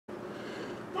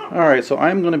Alright, so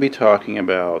I'm going to be talking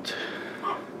about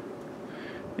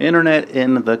internet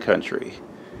in the country.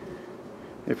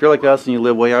 If you're like us and you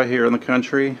live way out here in the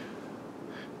country,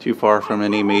 too far from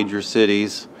any major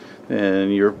cities,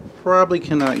 then you probably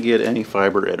cannot get any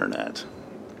fiber internet.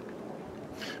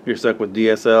 You're stuck with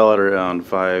DSL at around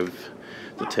 5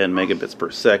 to 10 megabits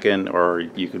per second, or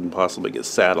you can possibly get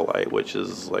satellite, which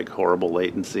is like horrible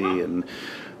latency, and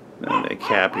they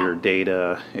cap your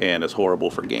data, and it's horrible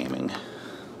for gaming.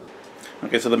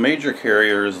 Okay, so the major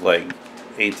carriers like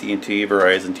AT&T,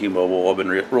 Verizon, T-Mobile have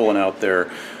been rolling out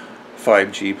their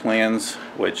 5G plans,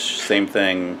 which, same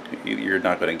thing, you're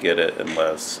not going to get it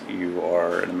unless you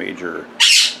are in a major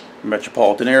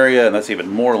metropolitan area, and that's even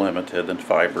more limited than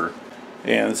fiber.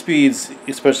 And the speeds,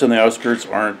 especially in the outskirts,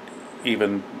 aren't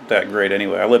even that great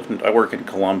anyway. I work in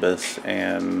Columbus,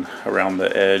 and around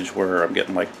the edge where I'm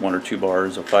getting like 1 or 2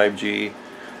 bars of 5G,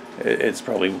 it's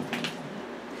probably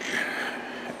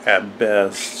at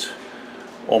best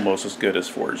almost as good as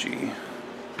 4G.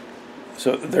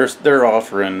 So they're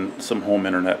offering some home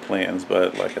internet plans,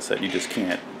 but like I said, you just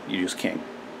can't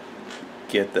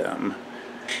get them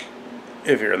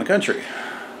if you're in the country.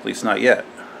 At least not yet,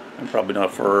 and probably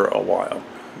not for a while.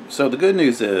 So the good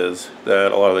news is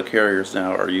that a lot of the carriers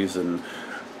now are using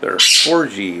their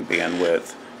 4G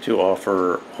bandwidth to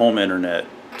offer home internet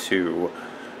to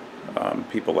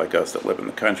people like us that live in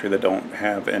the country that don't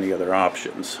have any other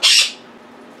options.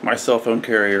 My cell phone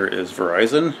carrier is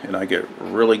Verizon, and I get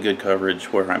really good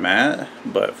coverage where I'm at,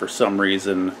 but for some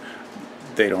reason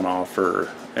they don't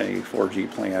offer any 4G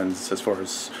plans as far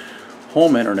as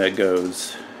home internet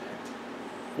goes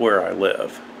where I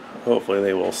live. Hopefully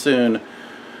they will soon,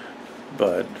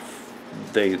 but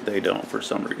they don't for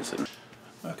some reason.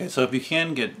 Okay, so if you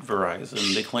can get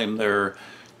Verizon, they claim their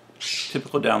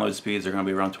typical download speeds are going to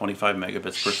be around 25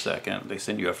 megabits per second. They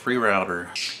send you a free router,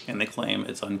 and they claim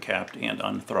it's uncapped and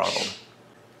unthrottled.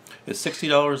 It's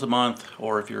 $60 a month,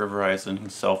 or if you're a Verizon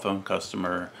cell phone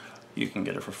customer, you can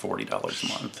get it for $40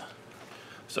 a month.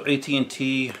 So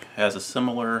AT&T has a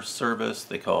similar service.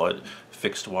 They call it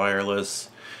fixed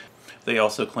wireless. They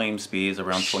also claim speeds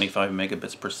around 25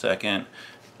 megabits per second.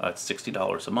 It's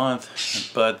 $60 a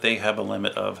month, but they have a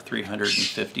limit of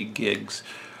 350 gigs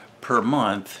per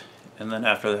month. And then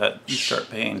after that, you start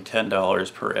paying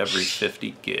 $10 per every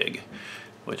 50 gig,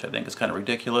 which I think is kind of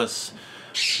ridiculous.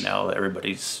 Now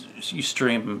you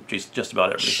stream just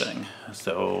about everything.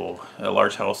 So a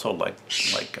large household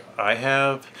like I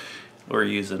have, we're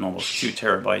using almost 2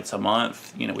 terabytes a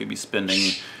month. You know, we'd be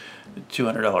spending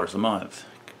 $200 a month.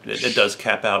 It does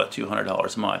cap out at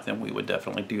 $200 a month, and we would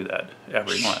definitely do that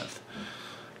every month.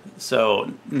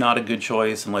 So not a good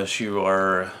choice unless you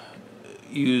are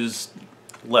use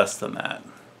less than that.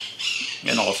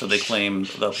 And also they claim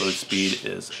the upload speed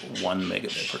is 1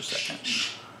 megabit per second.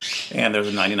 And there's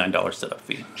a $99 setup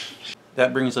fee.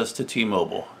 That brings us to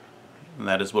T-Mobile, and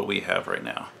that is what we have right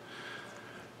now.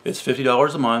 It's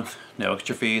 $50 a month, no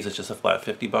extra fees, it's just a flat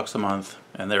 $50 a month,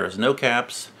 and there is no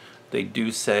caps. They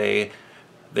do say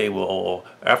they will,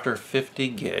 after 50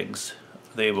 gigs,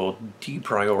 they will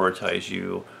deprioritize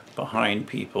you behind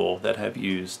people that have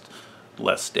used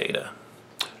less data.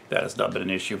 That has not been an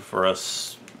issue for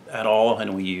us at all,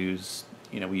 and we use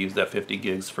that 50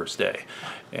 gigs first day,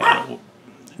 and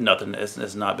nothing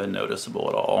has not been noticeable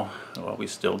at all. Well, we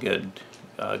still get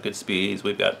good speeds.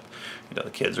 We've got, the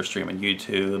kids are streaming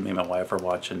YouTube. Me and my wife are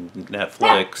watching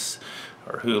Netflix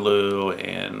or Hulu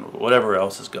and whatever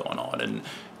else is going on, and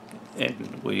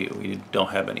we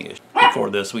don't have any issues. Before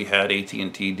this, we had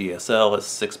AT&T DSL at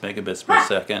 6 megabits per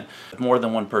second. If more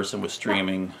than one person was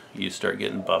streaming, you start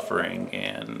getting buffering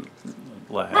and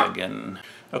lag.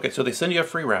 Okay, so they send you a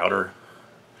free router,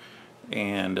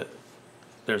 and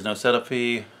there's no setup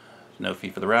fee, no fee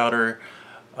for the router.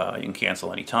 You can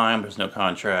cancel anytime. There's no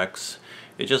contracts.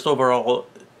 It just overall,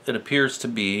 it appears to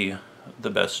be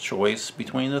the best choice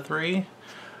between the three,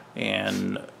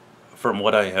 and from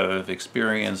what I have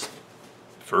experienced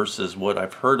versus what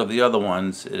I've heard of the other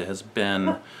ones, it has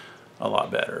been a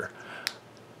lot better.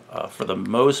 For the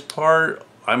most part,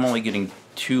 I'm only getting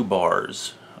 2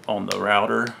 bars on the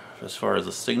router as far as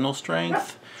the signal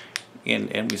strength,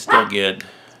 and we still get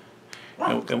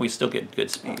good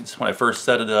speeds. When I first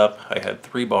set it up, I had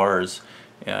 3 bars,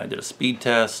 and I did a speed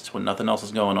test when nothing else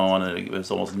was going on, and it was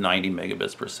almost 90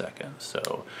 megabits per second.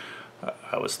 So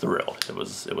I was thrilled. It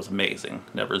was amazing.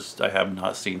 I have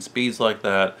not seen speeds like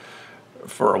that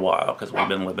for a while, because we've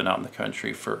been living out in the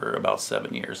country for about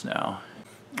 7 years now.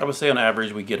 I would say on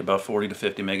average we get about 40 to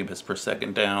 50 megabits per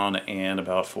second down and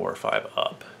about 4 or 5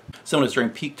 up. Some of it's during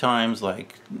peak times,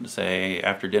 like say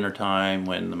after dinner time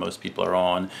when the most people are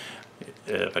on,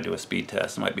 If I do a speed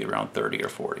test, it might be around 30 or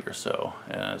 40 or so,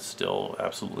 and it's still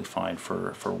absolutely fine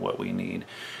for what we need,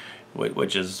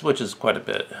 which is quite a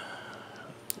bit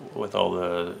with all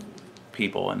the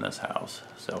people in this house.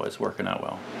 So it's working out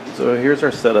well. So here's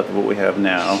our setup of what we have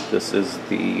now. This is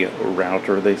the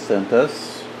router they sent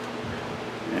us,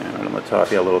 and on the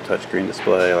top, a little touchscreen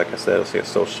display. Like I said, it's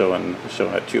still showing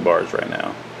at 2 bars right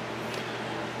now.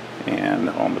 And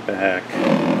on the back,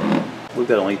 we've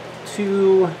got only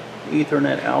 2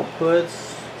 Ethernet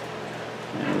outputs,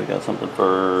 and we got something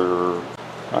for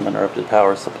uninterrupted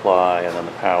power supply, and then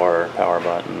the power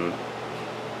button.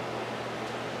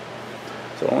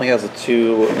 So it only has the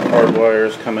 2 hard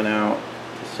wires coming out.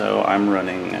 So I'm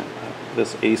running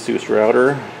this Asus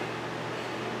router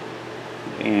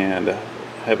and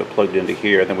have it plugged into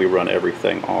here, and then we run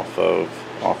everything off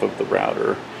of the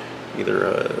router.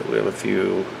 Either we have a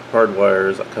few hard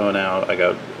wires coming out. I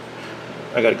got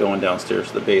it going downstairs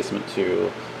to the basement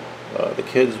to 2 of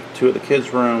the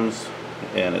kids' rooms,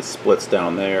 and it splits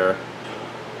down there.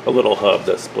 A little hub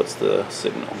that splits the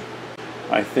signal.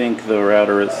 I think the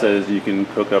router, it says you can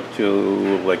hook up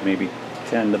to like maybe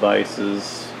 10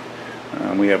 devices.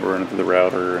 We have it running through the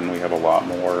router, and we have a lot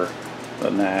more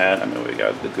than that. I mean, we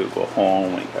got the Google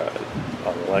Home, we got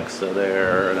Alexa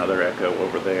there, another Echo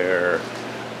over there.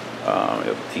 We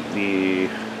have a TV,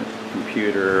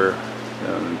 computer,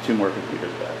 and 2 more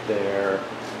computers back there.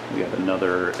 We have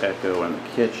another Echo in the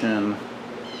kitchen.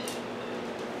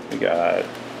 We got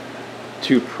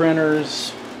 2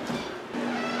 printers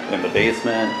in the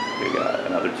basement. We got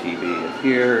another TV in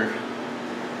here,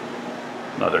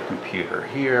 another computer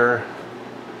here.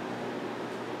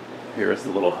 Here's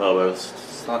the little hub I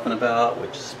was talking about,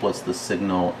 which splits the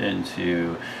signal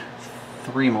into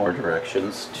 3 more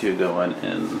directions, 2 going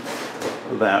in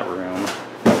that room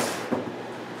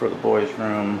for the boys'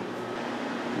 room.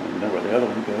 I don't know where the other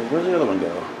one goes. Where's the other one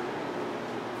go?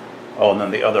 Oh, and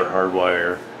then the other hard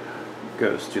wire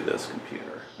goes to this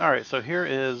computer. Alright, so here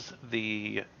is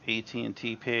the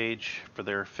AT&T page for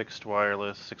their fixed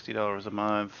wireless, $60 a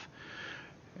month,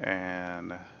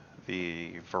 and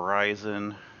the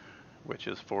Verizon, which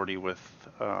is $40 with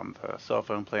the cell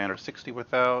phone plan, or $60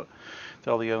 without.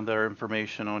 All the other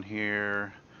information on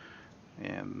here,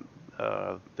 and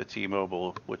the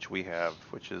T-Mobile, which we have,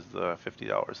 which is the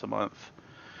 $50 a month.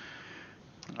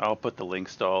 I'll put the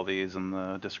links to all these in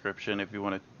the description if you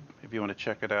want to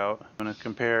check it out. You want to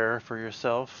compare for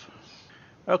yourself.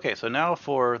 Okay, so now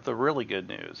for the really good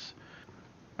news.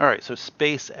 All right, so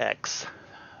SpaceX,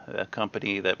 a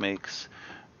company that makes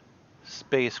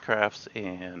spacecrafts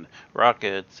and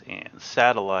rockets and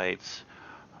satellites,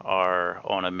 are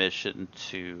on a mission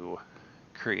to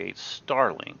create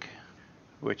Starlink,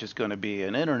 which is going to be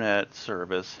an internet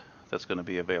service that's going to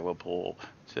be available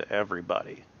to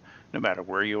everybody, no matter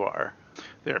where you are.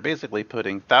 They're basically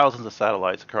putting thousands of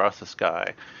satellites across the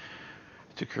sky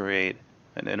to create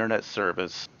an internet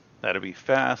service that'll be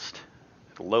fast,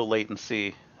 low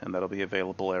latency, and that'll be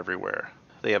available everywhere.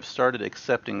 They have started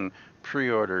accepting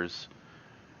pre-orders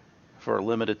for a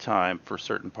limited time for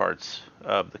certain parts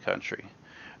of the country.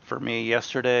 For me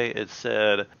yesterday, it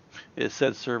said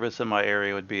service in my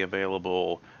area would be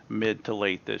available mid to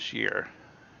late this year.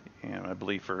 And I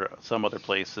believe for some other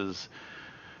places,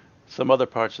 some other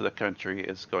parts of the country,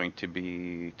 it's going to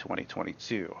be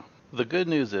 2022. The good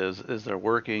news is they're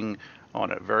working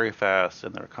on it very fast,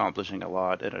 and they're accomplishing a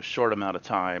lot in a short amount of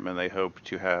time, and they hope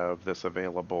to have this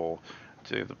available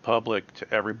to the public,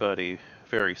 to everybody,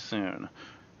 very soon.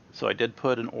 So I did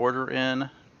put an order in,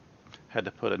 had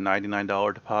to put a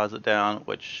 $99 deposit down,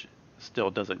 which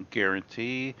still doesn't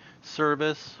guarantee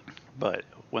service, but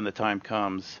when the time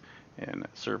comes and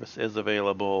service is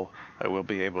available, I will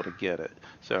be able to get it.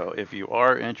 So if you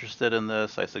are interested in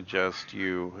this, I suggest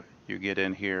you get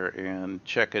in here and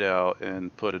check it out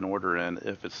and put an order in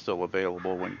if it's still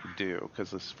available when you do,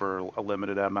 because it's for a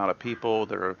limited amount of people.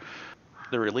 They're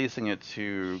releasing it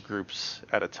to groups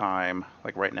at a time.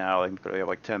 Like right now, they have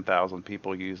like 10,000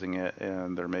 people using it,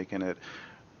 and they're making it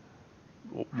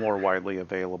more widely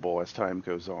available as time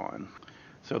goes on.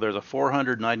 So there's a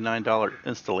 $499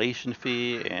 installation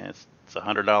fee, and it's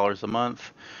 $100 a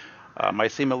month.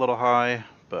 Might seem a little high,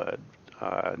 but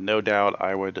no doubt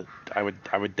I would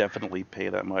definitely pay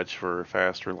that much for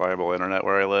fast, reliable internet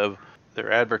where I live.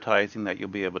 They're advertising that you'll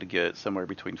be able to get somewhere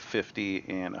between 50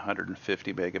 and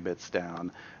 150 megabits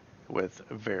down with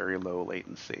very low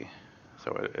latency.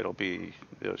 So it'll be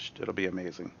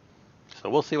amazing. So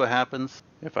we'll see what happens.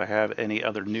 If I have any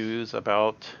other news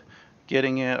about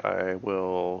getting it, I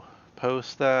will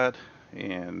post that,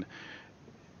 and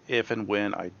if and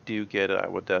when I do get it, I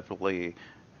will definitely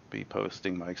be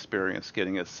posting my experience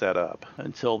getting it set up.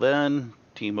 Until then,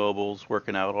 T-Mobile's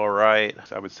working out all right.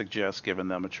 I would suggest giving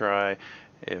them a try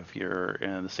if you're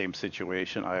in the same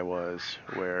situation I was,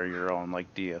 where you're on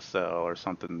like DSL or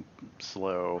something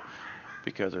slow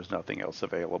because there's nothing else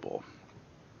available.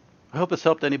 I hope this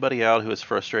helped anybody out who is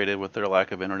frustrated with their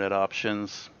lack of internet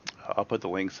options. I'll put the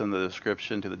links in the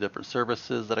description to the different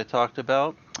services that I talked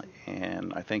about,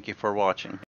 and I thank you for watching.